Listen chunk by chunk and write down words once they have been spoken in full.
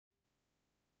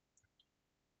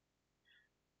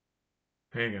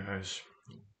Hey guys,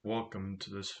 welcome to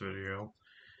this video,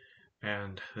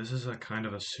 and this is a kind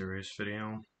of a serious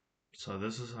video. So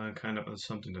this is a kind of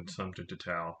something to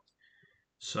tell.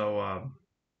 So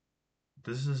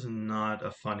this is not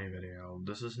a funny video.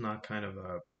 This is not kind of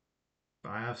a.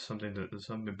 I have something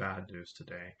bad news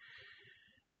today,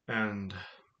 and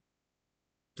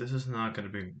this is not gonna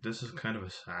be. This is kind of a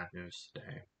sad news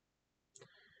today,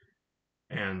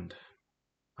 and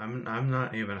I'm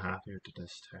not even happy to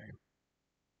this day.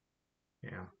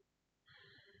 Yeah.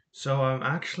 So I'm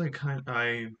actually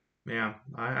I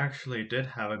actually did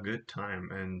have a good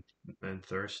time in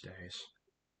Thursdays.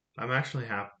 I'm actually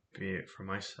happy for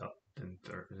myself in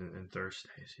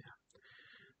Thursdays, yeah.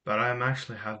 But I'm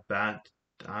actually have bad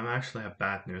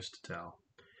news to tell.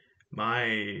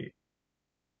 My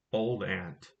old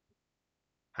aunt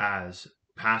has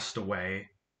passed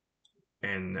away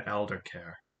in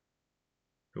Eldercare,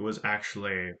 who was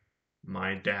actually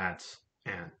my dad's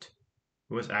aunt,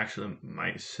 who was actually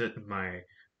my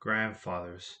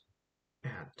grandfather's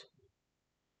aunt.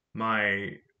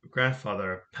 My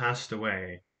grandfather passed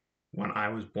away when I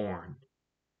was born.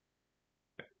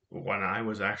 When I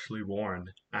was actually born,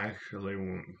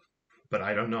 but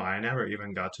I don't know. I never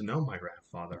even got to know my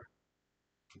grandfather.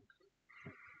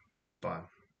 But,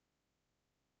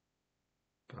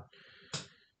 but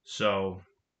so,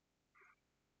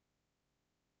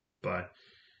 but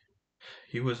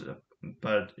he was,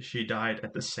 but she died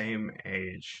at the same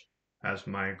age as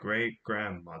my great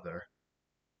grandmother.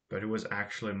 But it was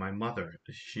actually my mother.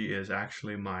 She is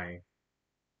actually my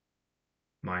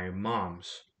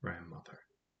mom's grandmother.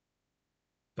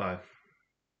 But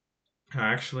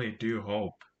I actually do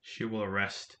hope she will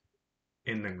rest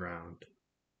in the ground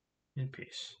in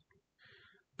peace.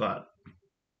 But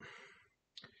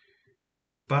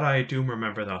but I do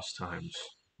remember those times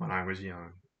when I was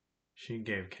young. She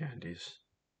gave candies.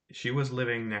 She was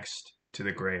living next to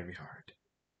the graveyard.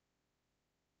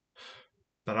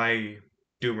 But I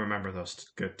do remember those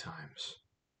good times.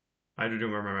 I do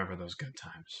remember those good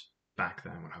times back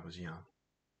then when I was young.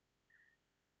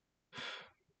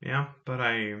 Yeah, but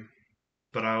I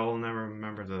will never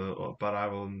remember but I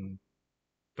will,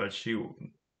 but she,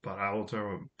 but I will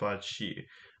tell, but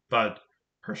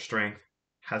her strength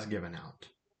has given out.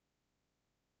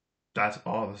 That's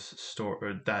all the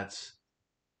story. That's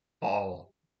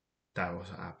all that was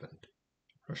happened.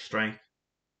 Her strength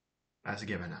has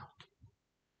given out.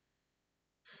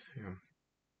 Yeah.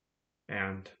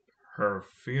 And her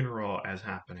funeral is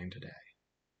happening today.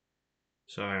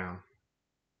 So yeah.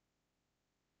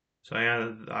 So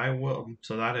yeah, I will.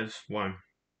 So that is one.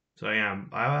 So yeah,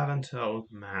 I haven't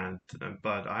told Matt,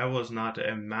 but I was not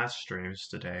in Matt's streams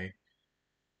today.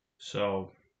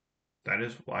 So that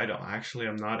is why I don't have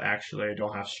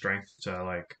strength to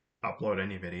like upload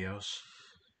any videos.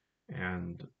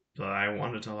 And I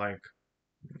wanted to like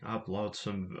I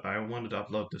wanted to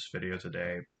upload this video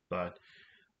today, but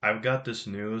I've got this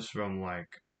news from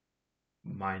like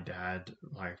my dad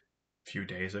like a few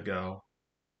days ago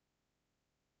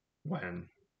when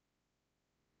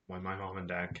my mom and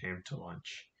dad came to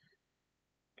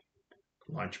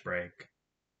lunch break.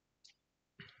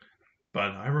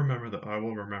 But I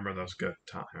will remember those good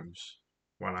times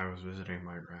when I was visiting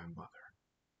my grandmother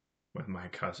with my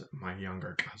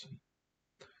younger cousin.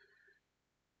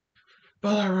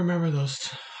 But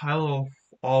I will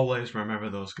always remember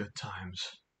those good times.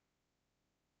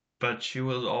 But she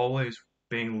was always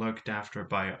being looked after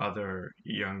by other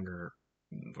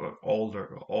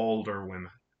older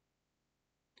women.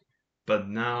 But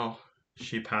now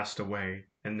she passed away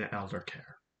in the elder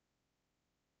care.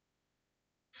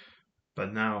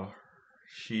 But now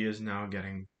she is now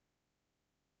getting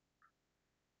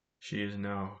she is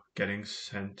now getting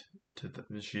sent to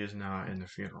she is now in the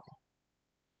funeral.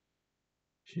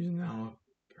 She's now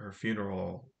her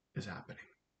funeral is happening.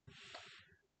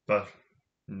 But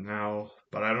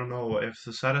but I don't know if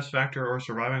the Satisfactor or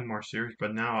Surviving more serious,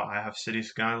 but now I have City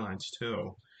Skylines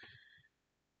too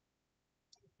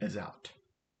is out.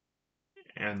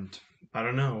 And I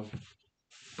don't know,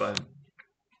 but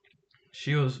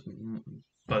she was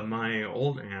but my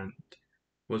old aunt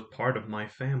was part of my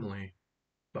family,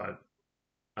 but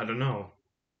I don't know.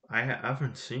 I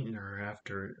haven't seen her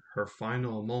after her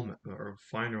final moments.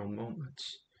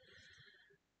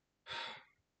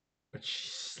 But she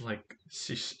stinked.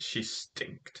 She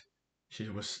stinks.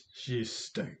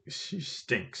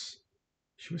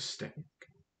 She was stink.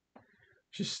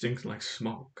 She stinks like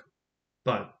smoke.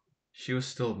 But she was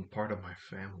still part of my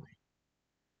family.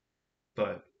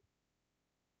 But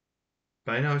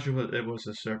I know it was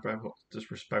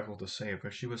disrespectful to say it,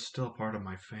 but she was still part of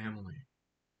my family.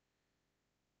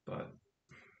 But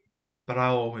But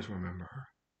I'll always remember her.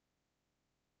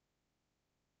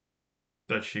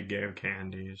 That she gave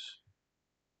candies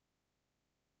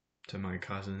to my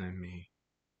cousin and me.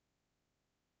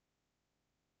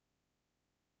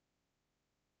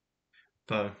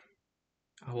 But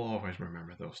I will always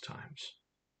remember those times.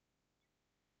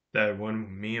 That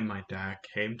when me and my dad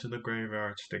came to the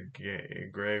graveyard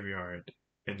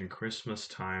in Christmas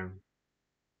time,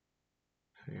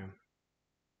 yeah.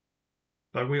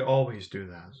 But we always do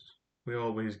that. We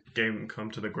always come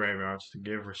to the graveyards to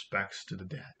give respects to the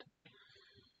dead.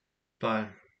 But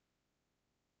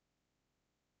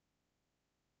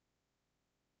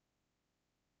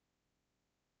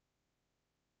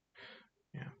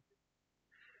yeah,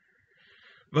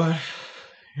 but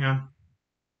yeah,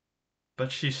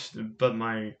 but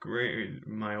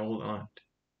my old aunt,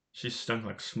 she stunk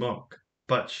like smoke.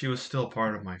 But she was still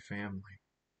part of my family.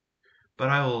 But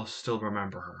I will still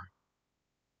remember her.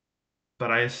 But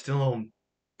I still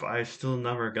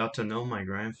never got to know my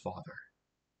grandfather.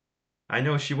 I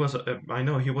know he was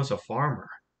a farmer,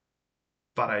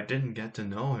 but I didn't get to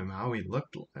know him how he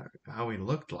looked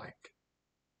like.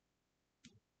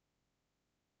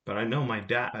 But I know my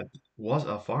dad was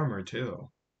a farmer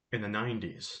too in the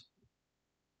 90s.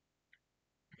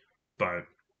 But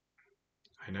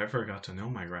I never got to know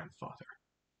my grandfather.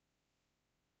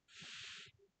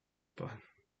 But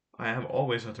I have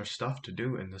always other stuff to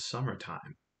do in the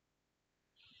summertime.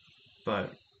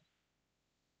 But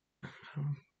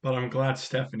but I'm glad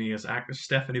Stephanie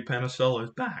Panisola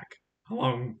is back.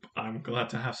 I'm glad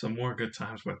to have some more good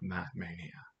times with Matt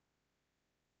Mania.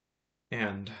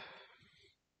 And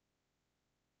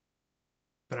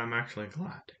but I'm actually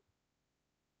glad.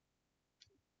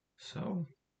 So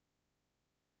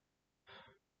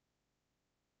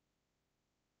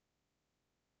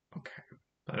okay.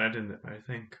 But I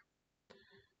think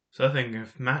so I think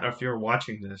if Matt, if you're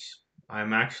watching this, I'm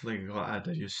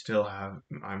glad you still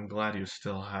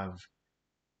have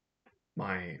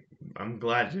my, I'm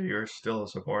glad you're still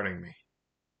supporting me.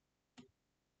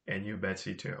 And you,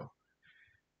 Betsy, too.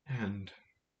 And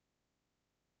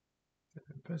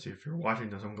Betsy, if you're watching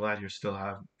this, I'm glad you're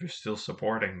still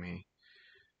supporting me.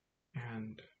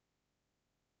 And,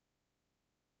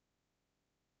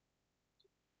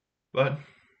 but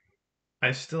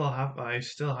I still have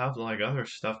like other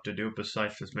stuff to do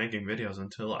besides just making videos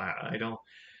until I don't,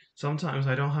 sometimes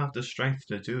I don't have the strength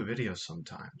to do videos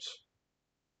sometimes.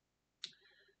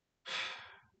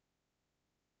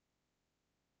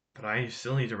 But I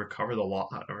still need to recover the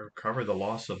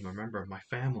loss of a member of my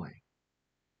family.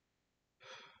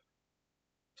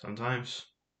 Sometimes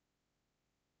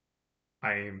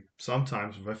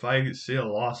sometimes if I see a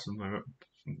loss of my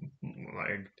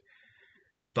like,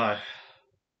 but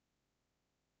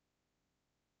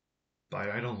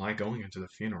I don't like going into the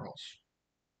funerals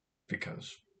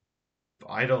because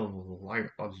I don't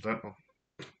like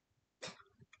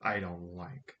I don't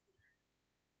like.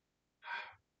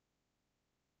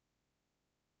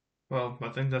 Well, I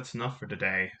think that's enough for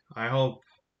today. I hope,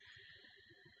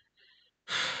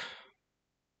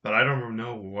 but I don't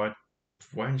know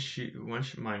when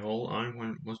my old aunt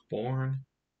was born,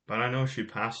 but I know she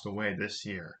passed away this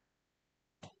year.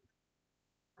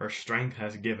 Her strength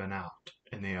has given out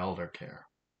in the elder care,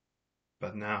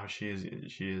 but now she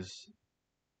is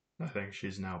I think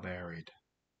she's now buried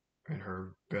in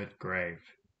her good grave.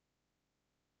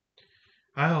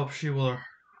 I hope she will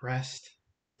rest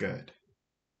good.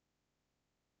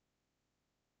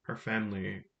 Her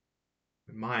family,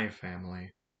 my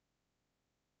family,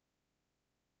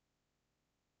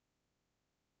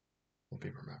 will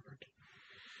be remembered.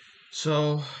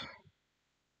 So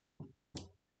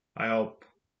I hope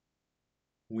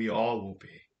we all will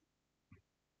be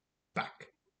back.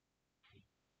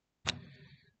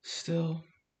 Still,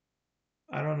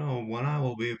 I don't know when I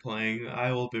will be playing.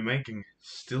 I will be making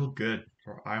still good.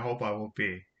 Or I hope I will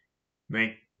be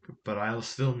make, but I'll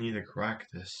still need to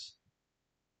correct this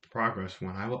progress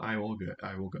when I will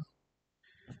go.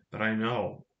 But I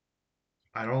know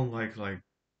I don't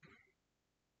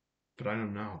but I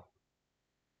don't know.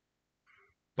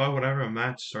 But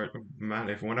Matt,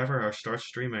 if whenever I start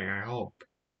streaming, I hope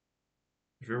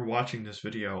if you're watching this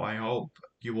video, I hope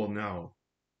you will know.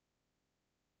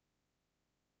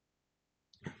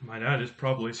 My dad is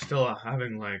probably still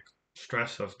having like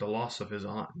stress of the loss of his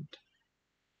aunt.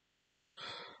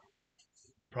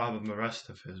 Probably the rest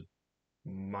of his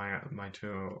my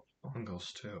two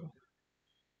uncles too.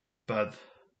 But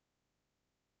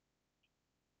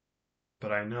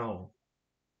I know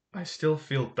I still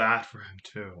feel bad for him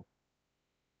too.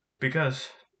 Because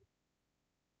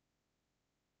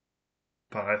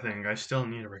but I think I still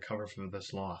need to recover from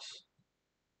this loss.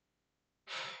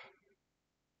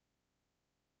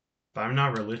 But I'm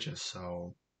not religious,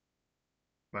 so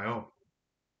I hope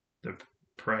to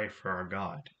pray for our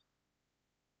God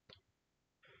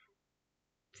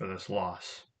for this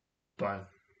loss. But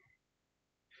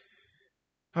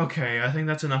okay, I think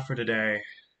that's enough for today.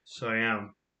 So yeah,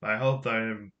 I hope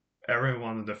that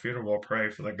everyone at the funeral will pray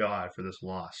for the God for this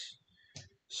loss.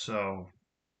 So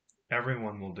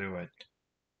everyone will do it.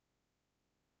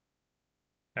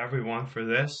 Everyone for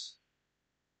this.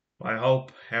 I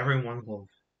hope everyone will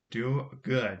do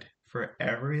good for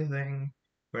everything,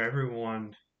 for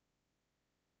everyone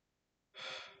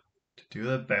to do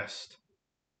the best,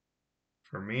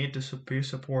 for me to be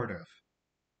supportive.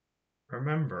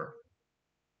 Remember,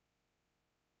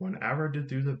 whenever to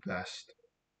do the best,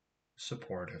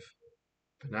 supportive.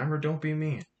 But never don't be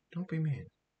mean. Don't be mean.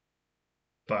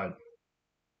 But,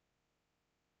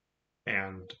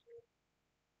 and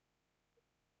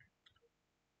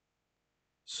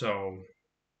so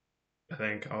I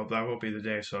think that will be the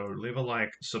day. So leave a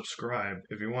like, subscribe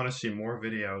if you want to see more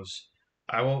videos.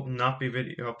 I will not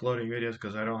be uploading videos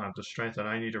because I don't have the strength, and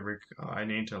I need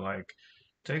to like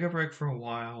take a break for a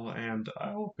while, and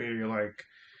I will be like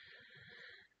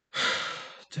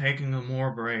taking a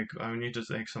more break. I need to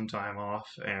take some time off,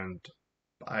 and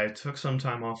I took some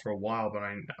time off for a while, but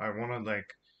I want to like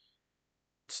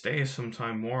stay some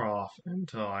time more off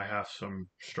until I have some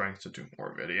strength to do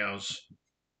more videos.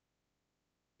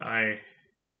 I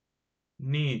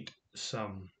need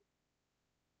some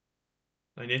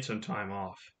I need some time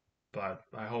off, but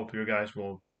I hope you guys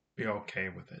will be okay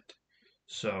with it.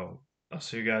 So I'll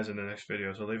see you guys in the next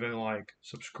video. So leave a like,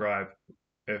 subscribe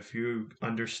if you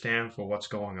understand for what's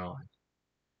going on.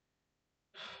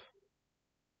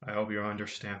 I hope you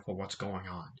understand for what's going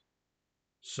on.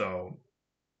 So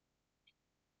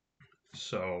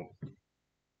so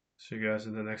see you guys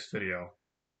in the next video.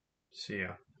 See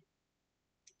ya.